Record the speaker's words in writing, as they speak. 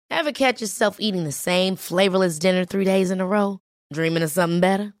Ever catch yourself eating the same flavorless dinner 3 days in a row? Dreaming of something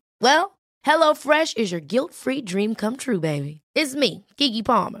better? Well, HelloFresh is your guilt-free dream come true, baby. It's me, Keke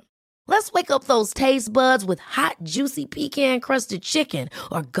Palmer. Let's wake up those taste buds with hot, juicy pecan-crusted chicken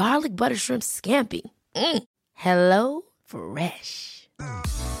or garlic butter shrimp scampi. Hello Fresh.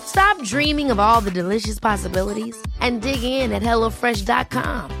 Stop dreaming of all the delicious possibilities and dig in at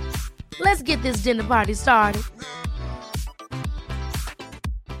HelloFresh.com. Let's get this dinner party started.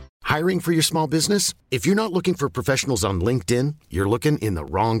 Hiring for your small business? If you're not looking for professionals on LinkedIn, you're looking in the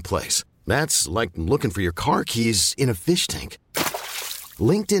wrong place. That's like looking for your car keys in a fish tank.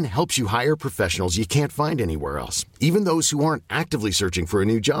 LinkedIn helps you hire professionals you can't find anywhere else, even those who aren't actively searching for a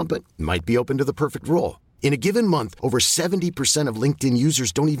new job but might be open to the perfect role. In a given month, over 70% of LinkedIn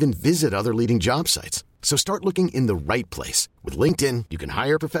users don't even visit other leading job sites. So start looking in the right place. With LinkedIn, you can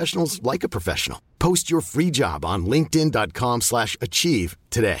hire professionals like a professional. Post your free job on linkedin.com/achieve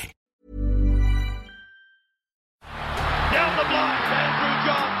today. Down the block, Andrew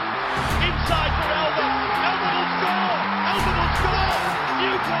John. Inside for Elba. Elba will score. Elba will score.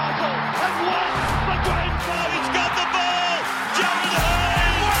 Newcastle have won the grand final. He's got the ball. Jared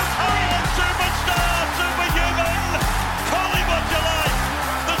Hayes. Oh, superstar, superhuman. Collie Modulite.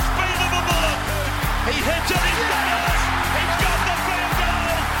 The speed of a bullet. He hits it. He's got it. He's got the field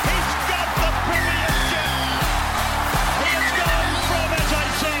goal. He's got the premiership. He has gone from, as I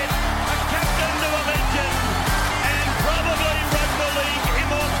said, a captain to a legend. And probably rugby league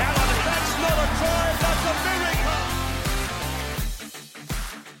immortality. That's not a try, that's a miracle.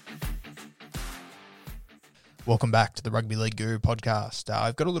 Welcome back to the Rugby League Guru podcast.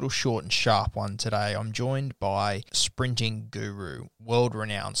 I've got a little short and sharp one today. I'm joined by sprinting guru,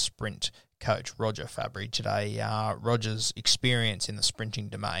 world-renowned sprint coach Roger Fabry today. Roger's experience in the sprinting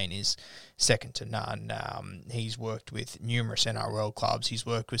domain is second to none. He's worked with numerous NRL clubs. He's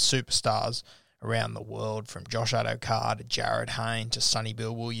worked with superstars around the world, from Josh Addo-Carr to Jared Hayne to Sonny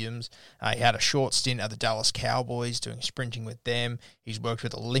Bill Williams. He had a short stint at the Dallas Cowboys doing sprinting with them. He's worked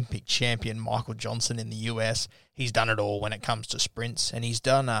with Olympic champion Michael Johnson in the US. He's done it all when it comes to sprints, and he's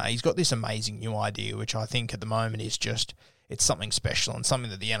got this amazing new idea, which I think at the moment is just, it's something special and something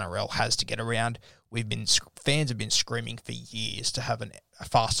that the NRL has to get around. Fans have been screaming for years to have a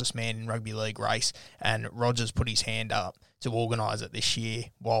fastest man in rugby league race, and Roger's put his hand up to organise it this year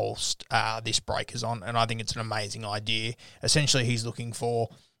whilst this break is on, and I think it's an amazing idea. Essentially, he's looking for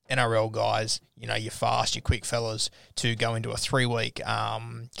NRL guys, your fast, your quick fellas, to go into a 3-week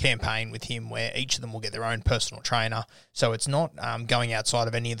campaign with him where each of them will get their own personal trainer. So it's not going outside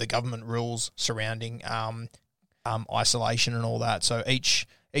of any of the government rules surrounding isolation and all that. So each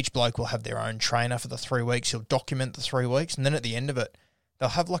bloke will have their own trainer for the 3 weeks. He'll document the 3 weeks, and then at the end of it, they'll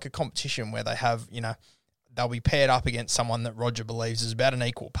have like a competition where they have, they'll be paired up against someone that Roger believes is about an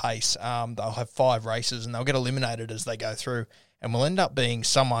equal pace. They'll have 5 races, and they'll get eliminated as they go through, and will end up being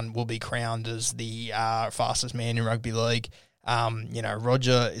someone will be crowned as the fastest man in rugby league.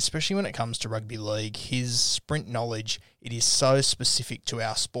 Roger, especially when it comes to rugby league, his sprint knowledge, it is so specific to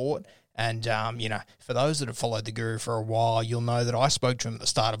our sport. And, for those that have followed the Guru for a while, you'll know that I spoke to him at the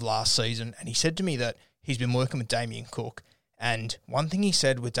start of last season, and he said to me that he's been working with Damien Cook. And one thing he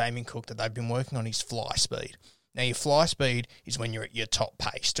said with Damien Cook that they've been working on is fly speed. Now, your fly speed is when you're at your top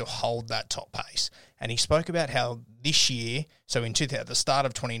pace, to hold that top pace. And he spoke about how this year, so at the start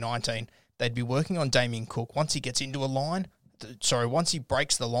of 2019, they'd be working on Damien Cook once he gets into a line, once he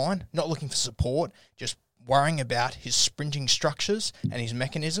breaks the line, not looking for support, just worrying about his sprinting structures and his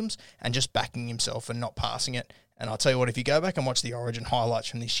mechanisms and just backing himself and not passing it. And I'll tell you what, if you go back and watch the Origin highlights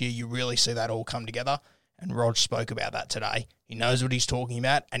from this year, you really see that all come together. And Rog spoke about that today. He knows what he's talking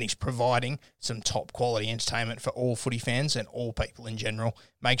about, and he's providing some top quality entertainment for all footy fans and all people in general.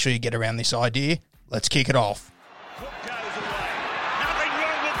 Make sure you get around this idea. Let's kick it off. Cook goes away. Nothing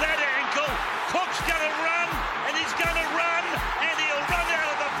wrong with that ankle. Cook's going to run, and he's going to run, and he'll run out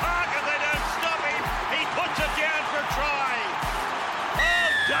of the park if they don't stop him. He puts it down for a try.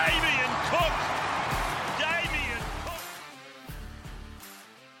 Oh, Damien Cook. Damien Cook.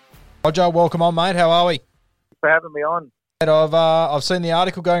 Roger, welcome on, mate. How are we? For having me on. I've seen the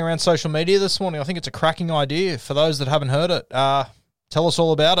article going around social media this morning. I think it's a cracking idea. For those that haven't heard it, tell us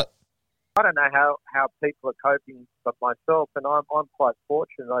all about it. I don't know how people are coping, but myself, and I'm quite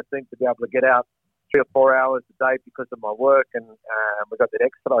fortunate, I think, to be able to get out 3 or 4 hours a day because of my work, and we've got that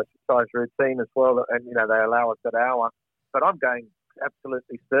exercise routine as well, and they allow us that hour. But I'm going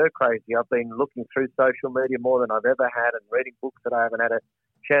absolutely stir crazy. I've been looking through social media more than I've ever had, and reading books that I haven't had a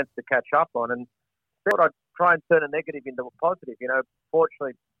chance to catch up on, and thought I'd try and turn a negative into a positive.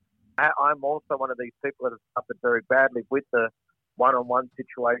 Fortunately, I'm also one of these people that have suffered very badly with the one-on-one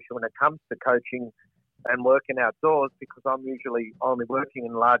situation when it comes to coaching and working outdoors, because I'm usually only working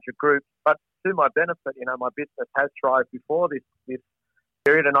in larger groups. But to my benefit, my business has thrived before this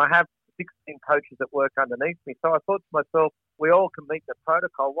period, and I have 16 coaches that work underneath me. So I thought to myself, we all can meet the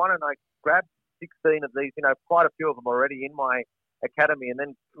protocol. Why don't I grab 16 of these, quite a few of them already in my academy, and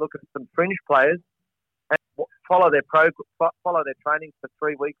then look at some fringe players and follow their trainings for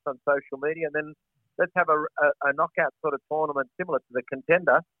 3 weeks on social media, and then let's have a knockout sort of tournament similar to the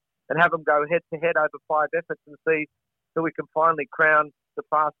Contender, and have them go head-to-head over 5 efforts and see who we can finally crown the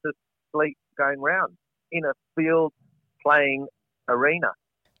fastest fleet going round in a field-playing arena.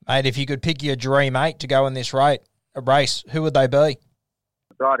 Mate, if you could pick your dream 8 to go in this race, who would they be?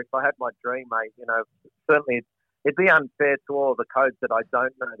 Right, if I had my dream, mate, certainly it'd be unfair to all the codes that I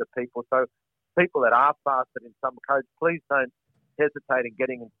don't know the people. So people that are faster in some codes, please don't hesitate in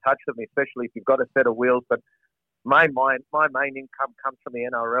getting in touch with me, especially if you've got a set of wheels. But my main income comes from the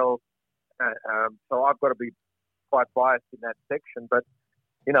NRL, so I've got to be quite biased in that section. But,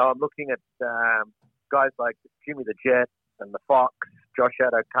 I'm looking at guys like Jimmy the Jet and the Fox, Josh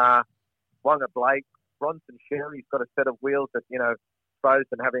Adokar, Wonga Blake, Bronson Sherry's got a set of wheels that, suppose,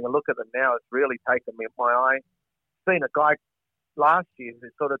 and having a look at them now, it's really taken me my eye. Seen a guy last year who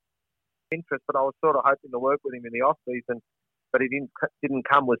sort of interest, but I was sort of hoping to work with him in the off season, but he didn't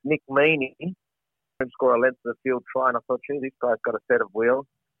come. Was Nick Meaney, score a length of the field try, and I thought, gee, this guy's got a set of wheels.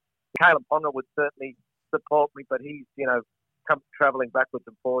 Caleb Ponga would certainly support me, but he's travelling backwards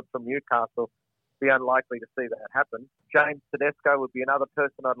and forwards from Newcastle. Be unlikely to see that happen. James Tedesco would be another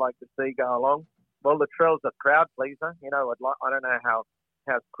person I'd like to see go along. Well, Latrell's a crowd pleaser. I don't know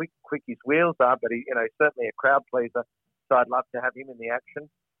how quick his wheels are, but he's certainly a crowd pleaser. So I'd love to have him in the action.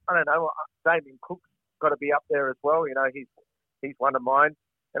 I don't know. Damien Cook's got to be up there as well. He's one of mine.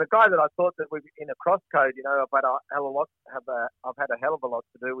 And a guy that I thought that would be in a cross code, I've had a hell of a lot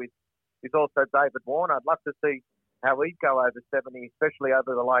to do with, is also David Warner. I'd love to see how he'd go over 70, especially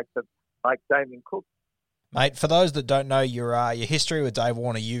over the likes of Damien Cook. Mate, for those that don't know your history with Dave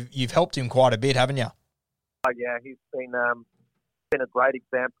Warner, you've helped him quite a bit, haven't you? Oh yeah, he's been a great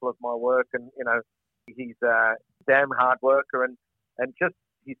example of my work, and he's a damn hard worker, and just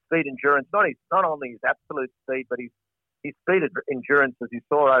his speed endurance. Not only his absolute speed, but his speed endurance, as you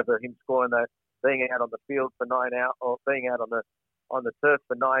saw over him scoring being out on the field for 9 hours, or being out on the turf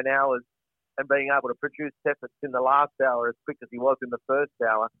for 9 hours, and being able to produce efforts in the last hour as quick as he was in the first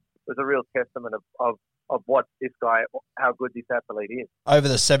hour, was a real testament of what this guy, how good this athlete is. Over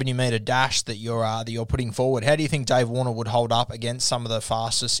the 70-metre dash that you're putting forward, how do you think Dave Warner would hold up against some of the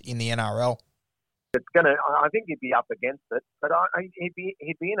fastest in the NRL? I think he'd be up against it, but he'd be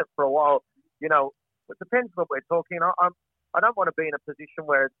in it for a while. It depends what we're talking. I don't want to be in a position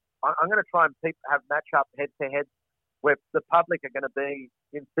where I'm going to try and have match up head to head where the public are going to be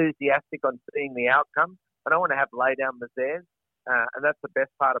enthusiastic on seeing the outcome. I don't want to have lay down misères. And that's the best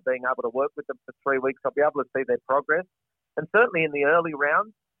part of being able to work with them for 3 weeks. I'll be able to see their progress. And certainly in the early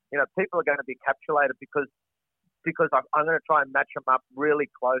rounds, people are going to be capitulated because I'm going to try and match them up really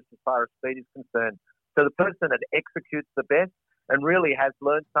close as far as speed is concerned. So the person that executes the best and really has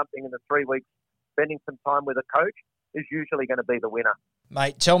learned something in the 3 weeks, spending some time with a coach, is usually going to be the winner.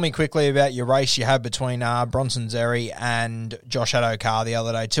 Mate, tell me quickly about your race you had between Bronson Xerri and Josh Adokar the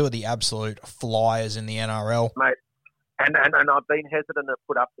other day, two of the absolute flyers in the NRL. Mate, And I've been hesitant to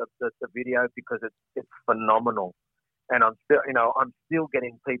put up the video because it's phenomenal, and I'm still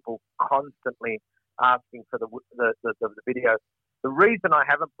getting people constantly asking for the video. The reason I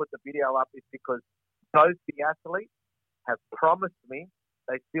haven't put the video up is because both the athletes have promised me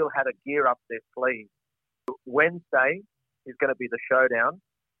they still had a gear up their sleeve. Wednesday is going to be the showdown,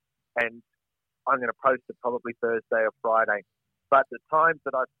 and I'm going to post it probably Thursday or Friday. But the times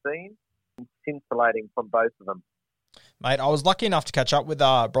that I've seen, it's scintillating from both of them. Mate, I was lucky enough to catch up with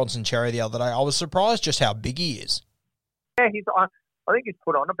Bronson Xerri the other day. I was surprised just how big he is. Yeah, I think he's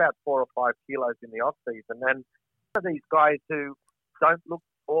put on about 4 or 5 kilos in the off season, and these guys who don't look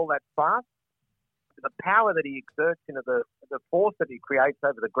all that fast, the power that he exerts, the force that he creates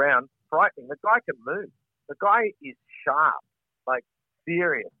over the ground, frightening. The guy can move. The guy is sharp,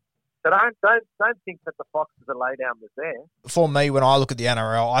 serious. So don't think that the Foxes are lay down with there. For me, when I look at the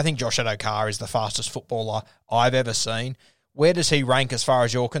NRL, I think Josh Adokar is the fastest footballer I've ever seen. Where does he rank as far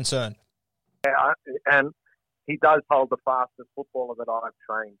as you're concerned? Yeah, and he does hold the fastest footballer that I've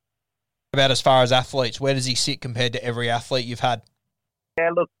trained. About as far as athletes, where does he sit compared to every athlete you've had? Yeah,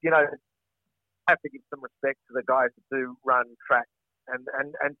 look, I have to give some respect to the guys that do run track, and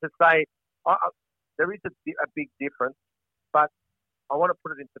to say there is a big difference, but I want to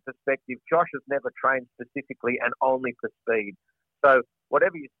put it into perspective. Josh has never trained specifically and only for speed. So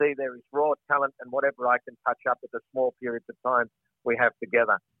whatever you see there is raw talent, and whatever I can touch up with the small periods of time we have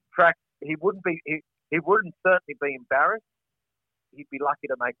together. Track, he wouldn't certainly be embarrassed. He'd be lucky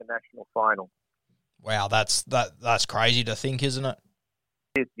to make a national final. Wow, that's crazy to think, isn't it?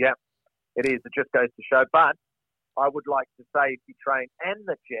 It is, yeah, it is. It just goes to show. But I would like to say, if you train and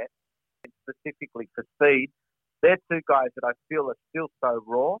the jet, and specifically for speed, they're two guys that I feel are still so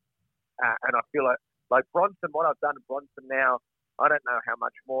raw, and I feel like Bronson. What I've done to Bronson now, I don't know how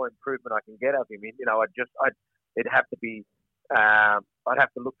much more improvement I can get of him. It'd have to be. I'd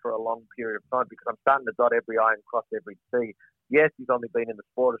have to look for a long period of time, because I'm starting to dot every I and cross every T. Yes, he's only been in the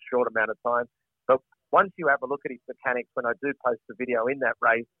sport a short amount of time, but once you have a look at his mechanics, when I do post the video in that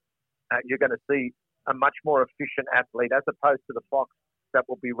race, you're going to see a much more efficient athlete, as opposed to the Fox that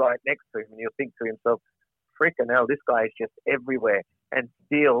will be right next to him, and you'll think to yourself, freaking hell, this guy is just everywhere, and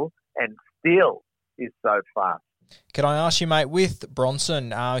still is so fast. Can I ask you, mate, with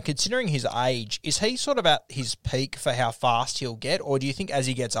Bronson, considering his age, is he sort of at his peak for how fast he'll get, or do you think as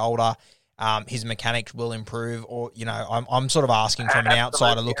he gets older, his mechanics will improve? Or, I'm sort of asking from an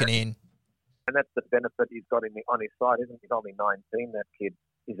outsider looking in. And that's the benefit he's got on his side, isn't he? He's only 19, that kid.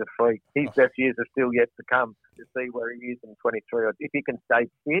 He's a freak. His best years are still yet to come, to see where he is in 23. Or if he can stay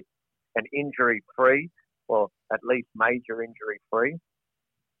fit and injury-free, or at least major injury-free,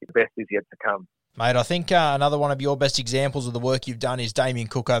 his best is yet to come. Mate, I think another one of your best examples of the work you've done is Damien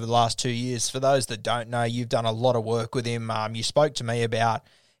Cook over the last 2 years. For those that don't know, you've done a lot of work with him. You spoke to me about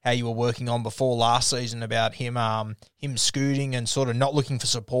how you were working on before last season about him scooting and sort of not looking for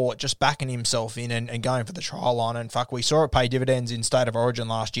support, just backing himself in and going for the trial line. And fuck, we saw it pay dividends in State of Origin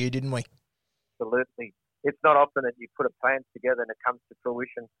last year, didn't we? Absolutely. It's not often that you put a plan together and it comes to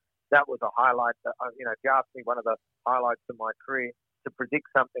fruition. That was a highlight. If you ask me, one of the highlights of my career, to predict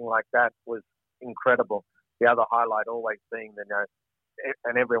something like that was incredible. The other highlight always being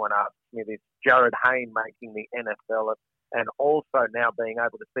and everyone asks me this, Jared Hayne making the NFL, and also now being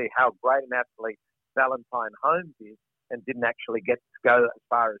able to see how great an athlete Valentine Holmes is, and didn't actually get to go as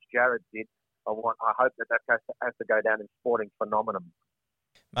far as Jared did. I hope that has to go down in sporting phenomenon.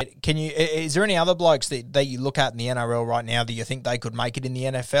 Mate, is there any other blokes that you look at in the NRL right now that you think they could make it in the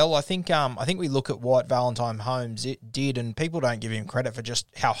NFL? I think we look at what Valentine Holmes did, and people don't give him credit for just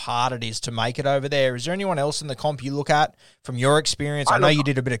how hard it is to make it over there. Is there anyone else in the comp you look at from your experience? I know you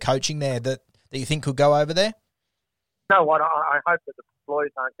did a bit of coaching there that you think could go over there. No, I hope that the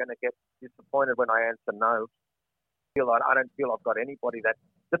boys aren't going to get disappointed when I answer no. I don't feel I've got anybody that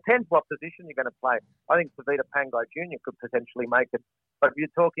depends what position you're going to play. I think Tavita Pangai Jr. could potentially make it. But if you're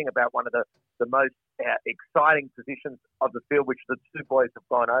talking about one of the most exciting positions of the field, which the two boys have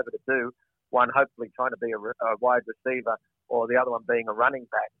gone over to do, one hopefully trying to be a wide receiver, or the other one being a running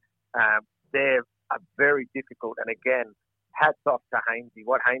back, they're very difficult. And again, hats off to Hainsey.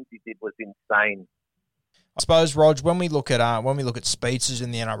 What Hainsey did was insane. I suppose, Rog, when we look at speedsters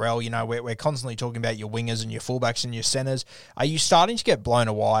in the NRL, we're constantly talking about your wingers and your fullbacks and your centres. Are you starting to get blown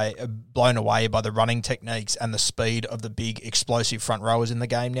away by the running techniques and the speed of the big explosive front rowers in the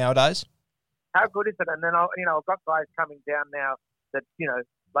game nowadays? How good is it? And then I've got guys coming down now that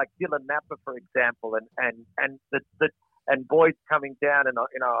like Dylan Napa, for example, and Boyd's coming down, and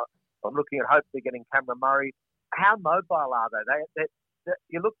I'm looking at hopefully getting Cameron Murray. How mobile are they?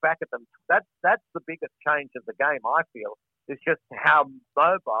 You look back at them, that's the biggest change of the game, I feel, is just how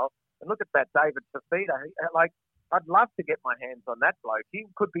mobile. And look at that David Fafita. I'd love to get my hands on that bloke. He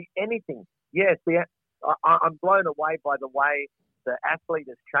could be anything. Yes, I'm blown away by the way the athlete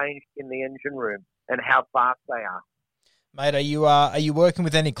has changed in the engine room and how fast they are. Mate, are you working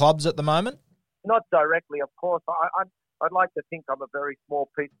with any clubs at the moment? Not directly, of course. I'd like to think I'm a very small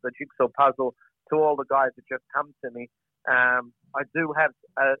piece of the jigsaw puzzle to all the guys that just come to me. I do have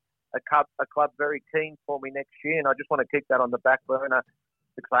a club very keen for me next year, and I just want to keep that on the back burner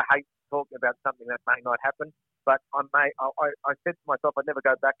because I hate talking about something that may not happen. But I said to myself I'd never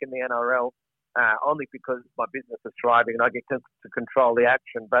go back in the NRL only because my business is thriving and I get to control the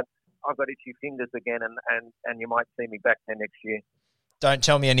action. But I've got itchy fingers again, and you might see me back there next year. Don't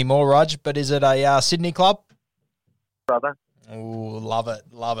tell me any more, Rog, but is it a Sydney club? Brother. Oh, love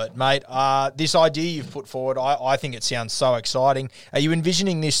it, mate. This idea you've put forward, I think it sounds so exciting. Are you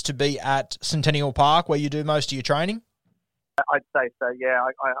envisioning this to be at Centennial Park where you do most of your training? I'd say so, yeah.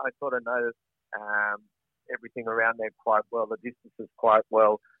 I sort of know everything around there quite well, the distances quite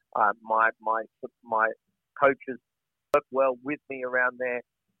well. My coaches work well with me around there.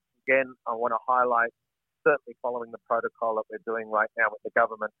 Again, I want to highlight, certainly following the protocol that we're doing right now with the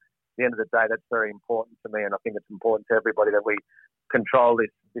government. At the end of the day, that's very important to me, and I think it's important to everybody that we control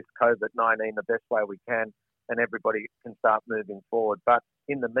this COVID-19 the best way we can. and everybody can start moving forward. But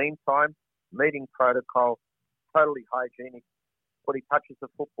in the meantime, meeting protocol, totally hygienic. Nobody touches the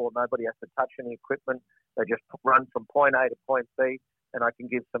football. Nobody has to touch any equipment. They just run from point A to point B, and I can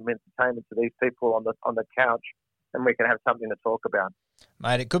give some entertainment to these people on the couch, and we can have something to talk about.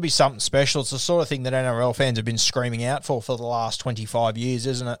 Mate, it could be something special. It's the sort of thing that NRL fans have been screaming out for the last 25 years,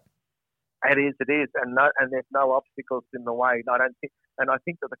 isn't it? It is, and there's no obstacles in the way. I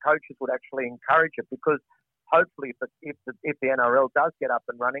think that the coaches would actually encourage it, because hopefully, if the NRL does get up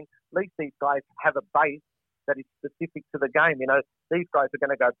and running, at least these guys have a base that is specific to the game. You know, these guys are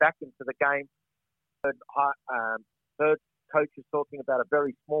going to go back into the game. Heard coaches talking about a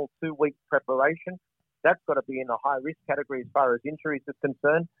very small 2-week preparation. That's got to be in the high-risk category as far as injuries is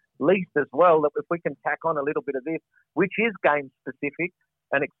concerned. Least as well, that if we can tack on a little bit of this, which is game-specific,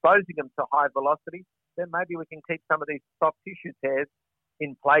 and exposing them to high velocity, then maybe we can keep some of these soft tissue tears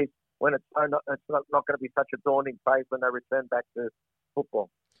in place when it's not going to be such a daunting phase when they return back to football.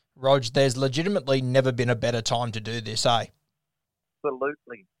 Rog, there's legitimately never been a better time to do this, eh?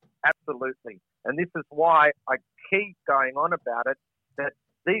 Absolutely. And this is why I keep going on about it, that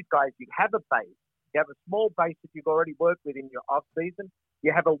these guys, you have a base. You have a small base that you've already worked with in your off-season.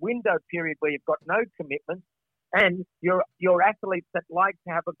 You have a window period where you've got no commitments, and your athletes that like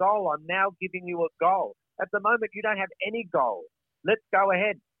to have a goal, I'm now giving you a goal. At the moment, you don't have any goal. Let's go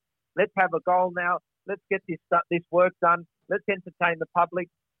ahead. Let's have a goal now. Let's get this work done. Let's entertain the public.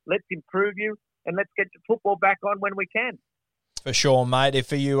 Let's improve you, and let's get the football back on when we can. For sure, mate.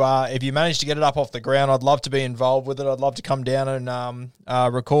 If you manage to get it up off the ground, I'd love to be involved with it. I'd love to come down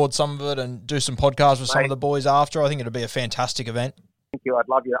and record some of it and do some podcasts with some of the boys after. I think it'd be a fantastic event. Thank you. I'd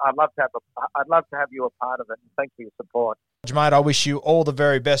love to have you a part of it. Thanks for your support. Mate, I wish you all the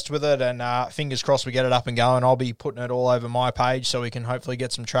very best with it, and fingers crossed we get it up and going. I'll be putting it all over my page so we can hopefully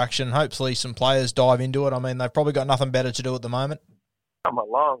get some traction. Hopefully some players dive into it. I mean, they've probably got nothing better to do at the moment. Come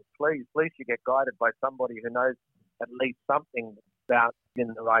along, please. Please, you get guided by somebody who knows at least something about in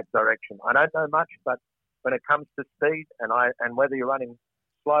the right direction. I don't know much, but when it comes to speed and whether you're running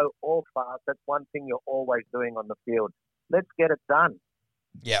slow or fast, that's one thing you're always doing on the field. Let's get it done.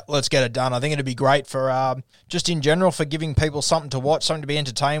 Yeah, let's get it done. I think it'd be great for just in general for giving people something to watch, something to be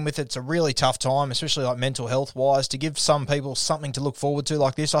entertained with. It's a really tough time, especially like mental health wise, to give some people something to look forward to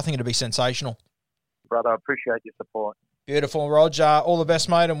like this. I think it'd be sensational. Brother, I appreciate your support. Beautiful, Rog. All the best,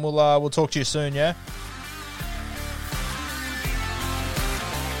 mate, and we'll talk to you soon, yeah?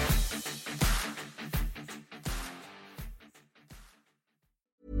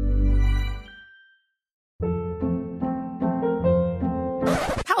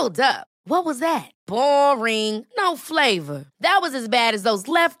 Hold up. What was that? Boring. No flavor. That was as bad as those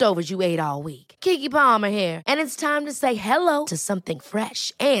leftovers you ate all week. Keke Palmer here, and it's time to say hello to something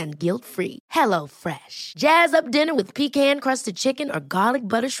fresh and guilt-free. Hello Fresh. Jazz up dinner with pecan-crusted chicken or garlic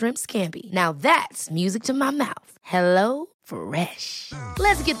butter shrimp scampi. Now that's music to my mouth. Hello Fresh.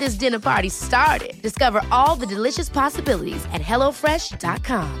 Let's get this dinner party started. Discover all the delicious possibilities at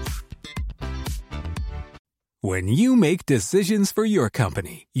HelloFresh.com. When you make decisions for your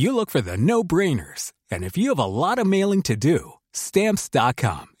company, you look for the no-brainers. And if you have a lot of mailing to do,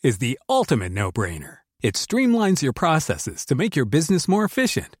 Stamps.com is the ultimate no-brainer. It streamlines your processes to make your business more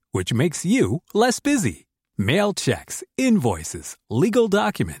efficient, which makes you less busy. Mail checks, invoices, legal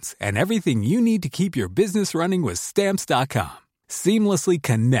documents, and everything you need to keep your business running with Stamps.com. Seamlessly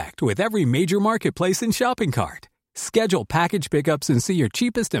connect with every major marketplace and shopping cart. Schedule package pickups and see your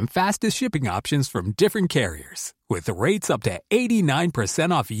cheapest and fastest shipping options from different carriers. With rates up to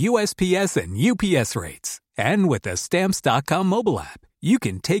 89% off USPS and UPS rates. And with the Stamps.com mobile app, you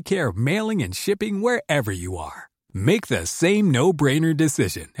can take care of mailing and shipping wherever you are. Make the same no-brainer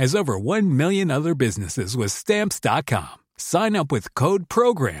decision as over 1 million other businesses with Stamps.com. Sign up with code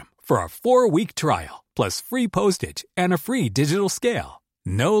PROGRAM for a 4-week trial, plus free postage and a free digital scale.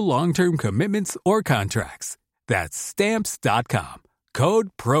 No long-term commitments or contracts. That's Stamps.com.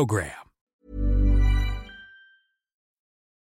 Code PROGRAM.